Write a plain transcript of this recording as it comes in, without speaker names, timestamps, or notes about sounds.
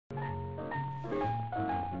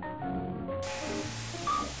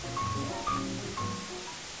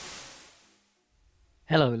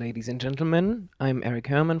Hello, ladies and gentlemen. I'm Eric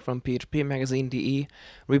Herman from PHP Magazine.de,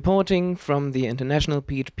 reporting from the International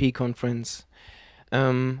PHP Conference.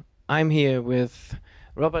 I'm here with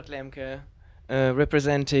Robert Lemke,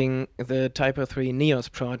 representing the TYPO3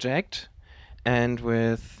 Neos project, and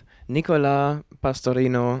with Nicolas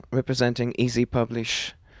Pastorino, representing Easy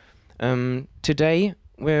Publish. Today,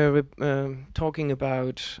 we're talking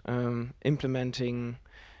about implementing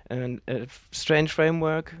a strange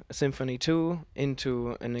framework, Symfony 2,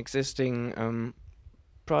 into an existing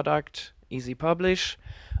product, Easy Publish,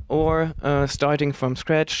 or starting from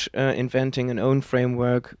scratch, inventing an own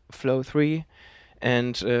framework, Flow 3,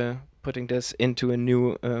 and putting this into a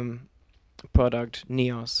new product,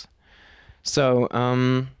 Neos. So,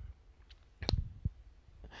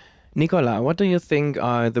 Nicola, what do you think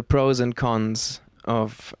are the pros and cons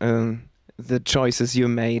of the choices you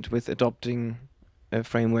made with adopting a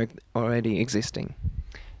framework already existing?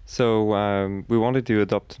 So we wanted to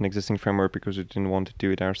adopt an existing framework because we didn't want to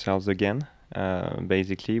do it ourselves again.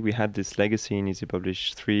 Basically, we had this legacy in Easy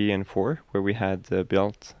Publish 3 and 4, where we had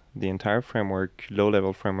built the entire framework,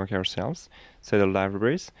 low-level framework ourselves, set of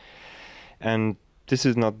libraries. And this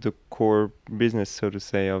is not the core business, so to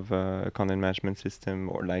say, of a content management system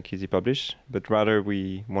or like Easy Publish, but rather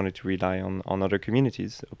we wanted to rely on other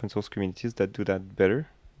communities, open source communities that do that better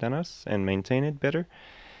than us and maintain it better,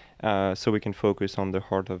 so we can focus on the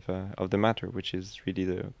heart of the matter, which is really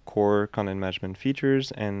the core content management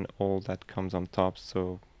features and all that comes on top.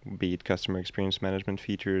 So be it customer experience management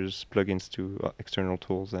features, plugins to external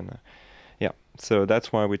tools, and yeah. So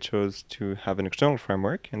that's why we chose to have an external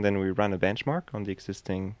framework, and then we ran a benchmark on the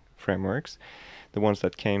existing frameworks. The ones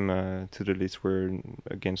that came to the list were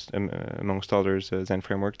amongst others, Zen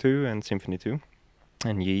Framework 2 and Symfony 2,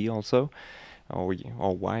 and Yi also, or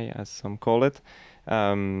Y as some call it.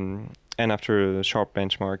 And after a sharp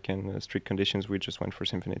benchmark and strict conditions, we just went for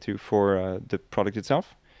Symfony 2 for the product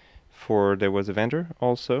itself. There was a vendor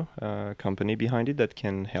also, a company behind it that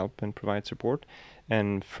can help and provide support.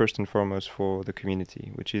 And first and foremost for the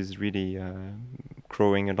community, which is really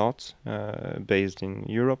growing a lot, based in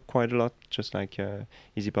Europe quite a lot, just like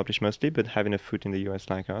Easy Publish mostly, but having a foot in the US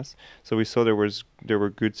like us. So we saw there were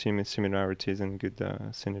good similarities and good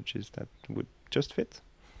synergies that would just fit.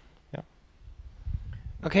 Yeah.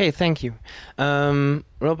 Okay, thank you.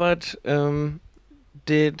 Robert,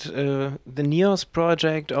 did the Neos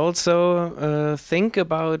project also think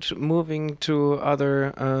about moving to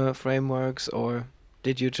other frameworks, or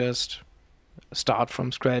did you just start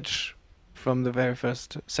from scratch from the very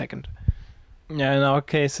first second? Yeah, in our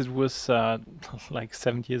case, it was like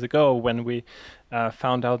 7 years ago when we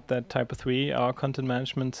found out that TYPO3, our content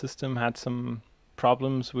management system, had some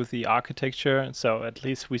problems with the architecture. So at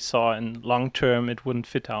least we saw in long term it wouldn't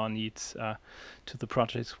fit our needs to the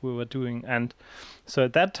projects we were doing. And so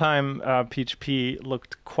at that time, PHP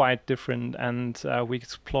looked quite different, and we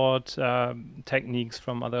explored techniques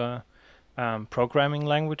from other programming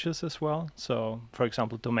languages as well. So, for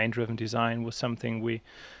example, domain-driven design was something we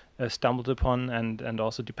stumbled upon, and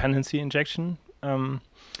also dependency injection.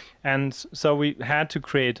 And so we had to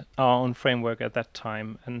create our own framework at that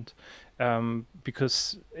time, and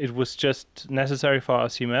because it was just necessary for our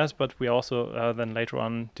CMS, but we also then later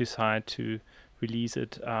on decided to release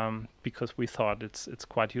it because we thought it's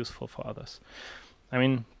quite useful for others. I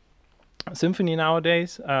mean, Symfony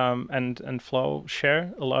nowadays and Flow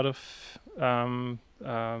share a lot of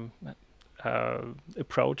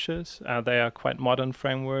approaches. They are quite modern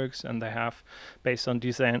frameworks, and they have based on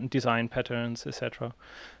design patterns, etc.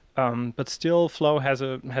 But still, Flow has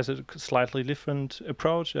a slightly different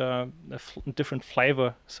approach, different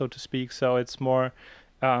flavor, so to speak. So it's more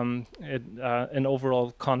an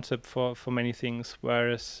overall concept for many things,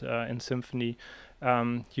 whereas in Symfony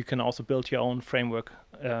you can also build your own framework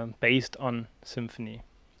based on Symfony.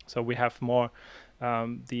 So we have more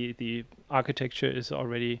the architecture is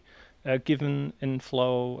already given in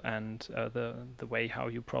Flow, and the way how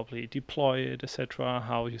you probably deploy it, etc.,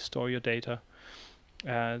 how you store your data.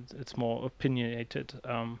 It's more opinionated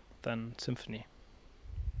than Symfony.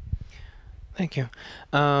 Thank you.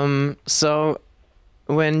 So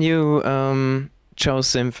when you chose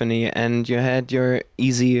Symfony and you had your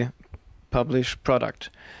Easy Publish product,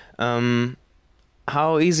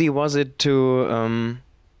 how easy was it to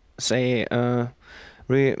say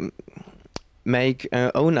make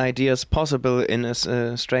own ideas possible in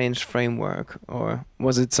a strange framework, or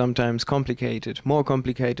was it sometimes complicated, more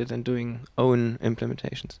complicated than doing own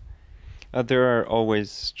implementations? There are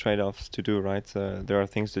always trade-offs to do, right? There are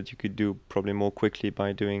things that you could do probably more quickly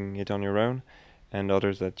by doing it on your own, and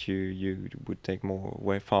others that you would take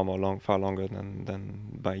far longer than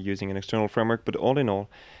by using an external framework. But all in all,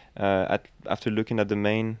 after looking at the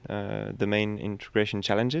main integration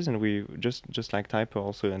challenges, and we just like TYPO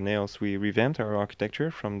also and Neos, we revamped our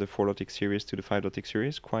architecture from the 4.x series to the 5.x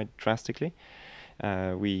series quite drastically.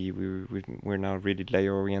 We're now really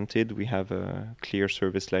layer oriented. We have clear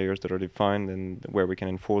service layers that are defined and where we can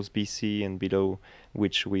enforce BC, and below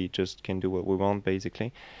which we just can do what we want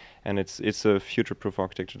basically. And it's a future-proof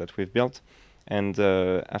architecture that we've built. And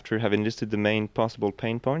after having listed the main possible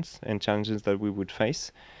pain points and challenges that we would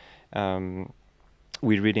face,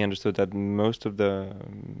 we really understood that most of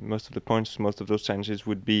those challenges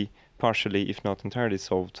would be partially, if not entirely,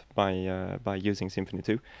 solved by using Symfony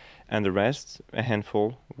 2, and the rest, a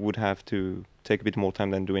handful, would have to take a bit more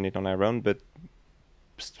time than doing it on our own. But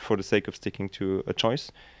for the sake of sticking to a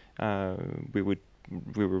choice, we were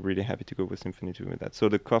really happy to go with Symfony 2 with that. So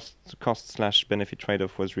the cost/benefit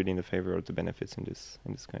trade-off was really in the favor of the benefits in this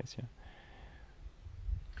case, yeah.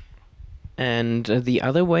 And the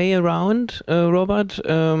other way around, Robert,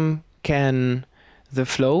 can the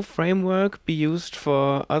Flow framework be used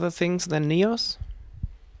for other things than Neos?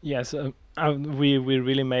 Yes, we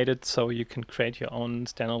really made it so you can create your own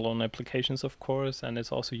standalone applications, of course, and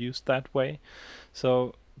it's also used that way.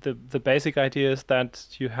 So the basic idea is that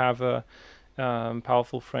you have a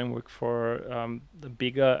powerful framework for the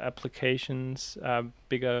bigger applications,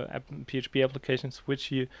 PHP applications,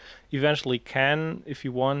 which you eventually can, if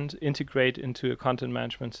you want, integrate into a content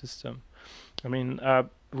management system. I mean,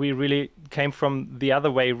 we really came from the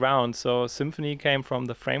other way around. So Symfony came from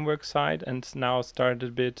the framework side and now started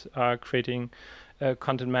a bit creating a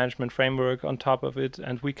content management framework on top of it.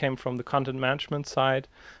 And we came from the content management side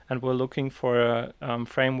and we're looking for a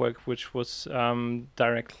framework which was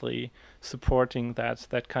directly supporting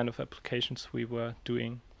that kind of applications we were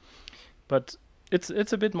doing. But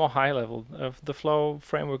it's a bit more high level. The Flow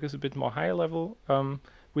framework is a bit more high level,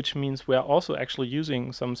 which means we are also actually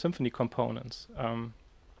using some Symfony components.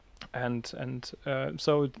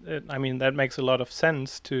 So I mean, that makes a lot of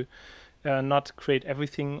sense to not create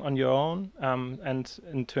everything on your own. And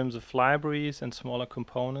in terms of libraries and smaller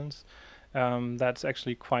components, that's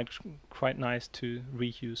actually quite nice to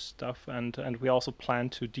reuse stuff. And we also plan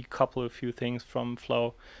to decouple a few things from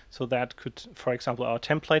Flow, so that could, for example, our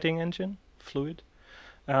templating engine, Fluid,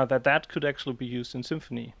 that could actually be used in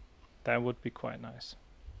Symfony. That would be quite nice.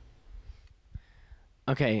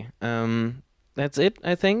 Okay, that's it,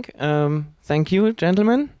 I think. Thank you,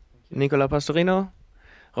 gentlemen. Nicolas Pastorino,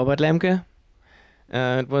 Robert Lemke.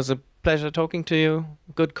 It was a pleasure talking to you.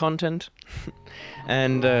 Good content.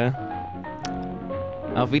 And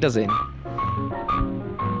auf Wiedersehen.